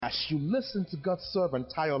as you listen to God's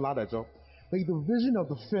servant Tayo Ladejo, may the vision of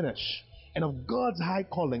the finish and of God's high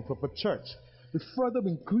calling for the church be further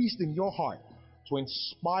increased in your heart to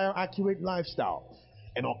inspire accurate lifestyle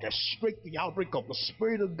and orchestrate the outbreak of the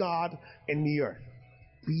Spirit of God in the earth.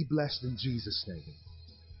 Be blessed in Jesus' name.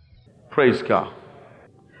 Praise God.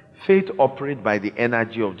 Faith operates by the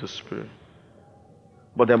energy of the Spirit.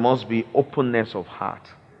 But there must be openness of heart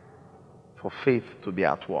for faith to be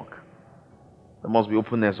at work. There must be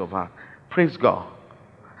openness of heart. Praise God.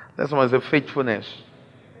 That's why I say faithfulness.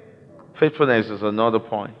 Faithfulness is another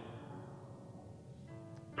point.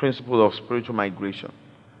 Principle of spiritual migration.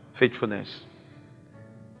 Faithfulness.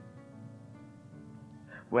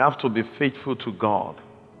 We have to be faithful to God.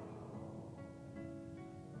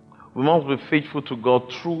 We must be faithful to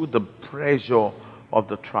God through the pressure of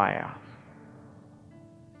the trial.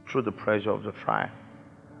 Through the pressure of the trial.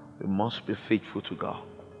 We must be faithful to God.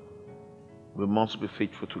 We must be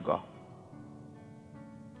faithful to God.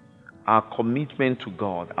 Our commitment to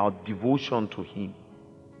God, our devotion to Him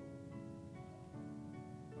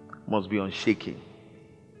must be unshaken.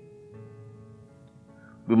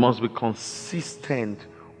 We must be consistent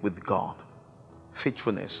with God.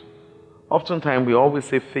 Faithfulness. Oftentimes we always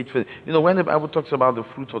say faithfulness. You know, when the Bible talks about the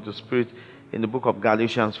fruit of the Spirit in the book of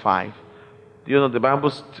Galatians 5, you know, the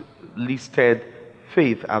Bible listed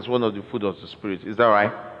faith as one of the fruit of the Spirit. Is that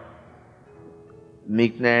right?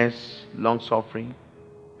 Meekness, long-suffering,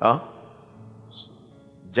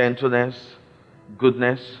 gentleness,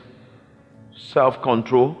 goodness,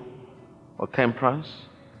 self-control or temperance,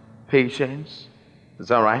 patience. Is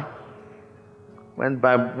that right?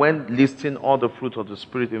 When listing all the fruit of the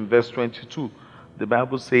Spirit in verse 22, the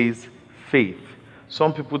Bible says faith.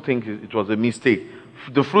 Some people think it was a mistake.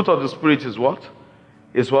 The fruit of the Spirit is what?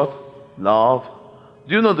 Is what? Love.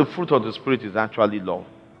 Do you know the fruit of the Spirit is actually love?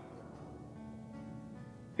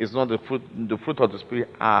 It's not the fruit of the Spirit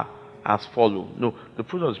are as follow. No, the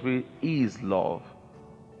fruit of the Spirit is love.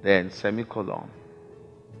 Then semicolon.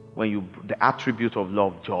 The attribute of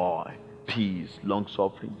love, joy, peace,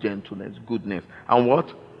 long-suffering, gentleness, goodness. And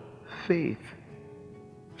what? Faith.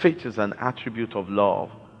 Faith is an attribute of love.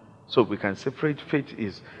 So we can separate faith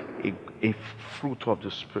is a fruit of the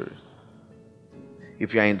Spirit.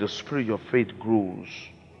 If you are in the Spirit, your faith grows.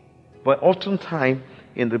 But oftentimes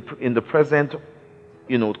in the present,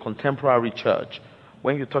 contemporary church,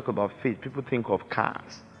 when you talk about faith, people think of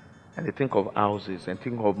cars, and they think of houses, and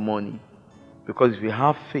think of money. Because if you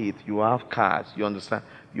have faith, you have cars. You understand?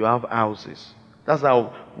 You have houses. That's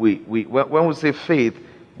how when we say faith,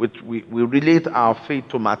 we relate our faith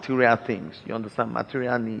to material things. You understand?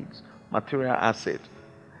 Material needs, material assets.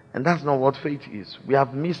 And that's not what faith is. We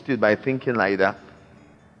have missed it by thinking like that.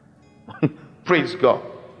 Praise God.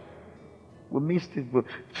 We missed it. But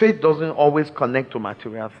faith doesn't always connect to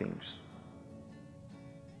material things.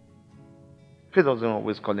 Faith doesn't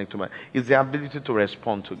always connect to material. It's the ability to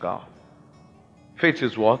respond to God. Faith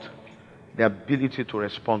is what? The ability to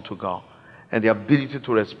respond to God. And the ability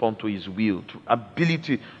to respond to His will.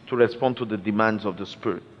 Ability to respond to the demands of the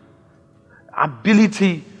Spirit.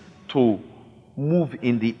 Ability to move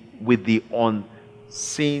with the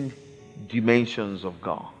unseen dimensions of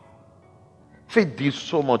God. Faith deals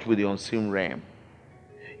so much with the unseen realm.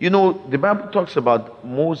 You know, the Bible talks about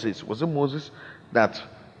Moses. Was it Moses that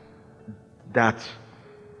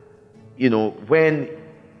when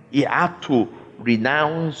he had to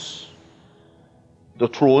renounce the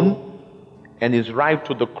throne and his right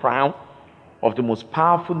to the crown of the most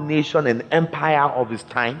powerful nation and empire of his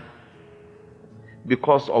time,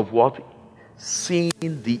 because of what? Seeing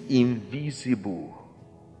the invisible.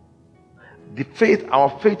 Our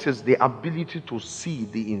faith is the ability to see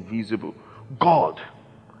the invisible. God,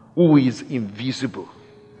 who is invisible.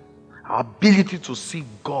 Our ability to see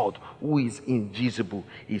God, who is invisible,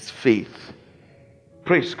 is faith.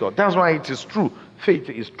 Praise God. That's why it is true. Faith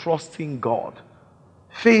is trusting God.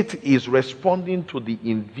 Faith is responding to the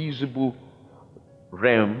invisible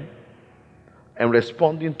realm and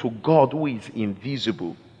responding to God who is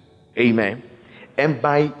invisible. Amen. And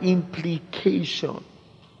by implication,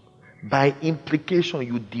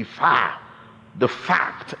 you defy the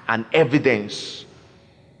fact and evidence,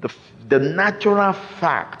 the natural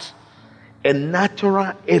fact and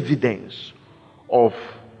natural evidence of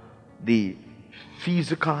the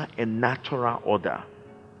physical and natural order.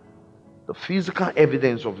 The physical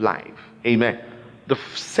evidence of life. Amen. The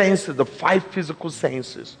senses, the 5 physical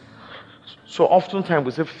senses. So oftentimes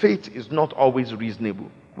we say faith is not always reasonable,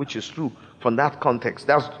 which is true. From that context,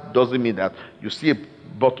 that doesn't mean that you see a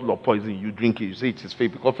bottle of poison, you drink it, you say it is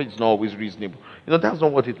faith, because faith is not always reasonable. That's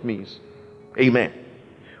not what it means. Amen.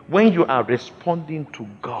 When you are responding to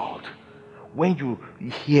God, when you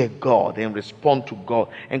hear God and respond to God,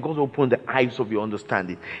 and God open the eyes of your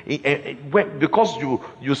understanding, because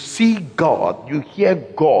you see God, you hear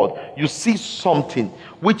God, you see something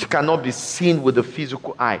which cannot be seen with the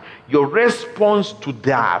physical eye. Your response to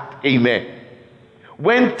that, amen.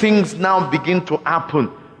 When things now begin to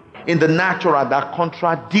happen in the natural that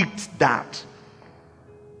contradicts that,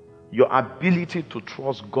 your ability to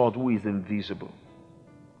trust God, who is invisible,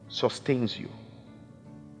 sustains you,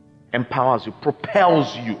 empowers you,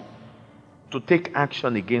 propels you to take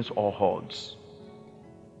action against all odds.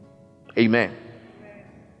 Amen.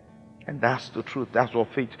 And that's the truth. That's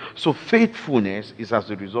what faith. So faithfulness is as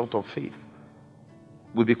a result of faith.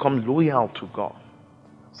 We become loyal to God.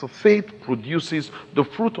 So faith produces the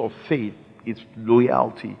fruit of faith. Is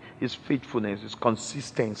loyalty, is faithfulness, is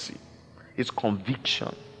consistency, is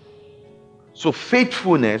conviction. So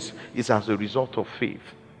faithfulness is as a result of faith.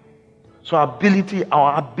 So our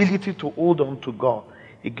ability to hold on to God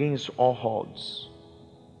against all odds.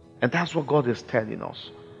 And that's what God is telling us.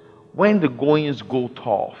 When the goings go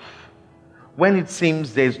tough, when it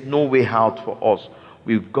seems there's no way out for us,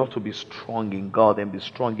 we've got to be strong in God and be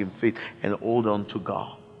strong in faith and hold on to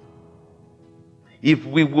God. If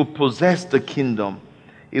we will possess the kingdom,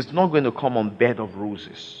 it's not going to come on bed of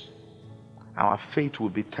roses. Our faith will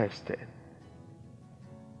be tested.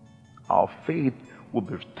 Our faith will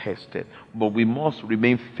be tested. But we must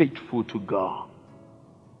remain faithful to God.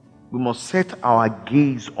 We must set our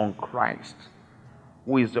gaze on Christ,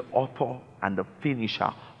 who is the author and the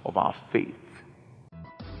finisher of our faith.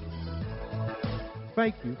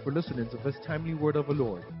 Thank you for listening to this timely word of the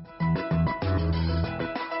Lord.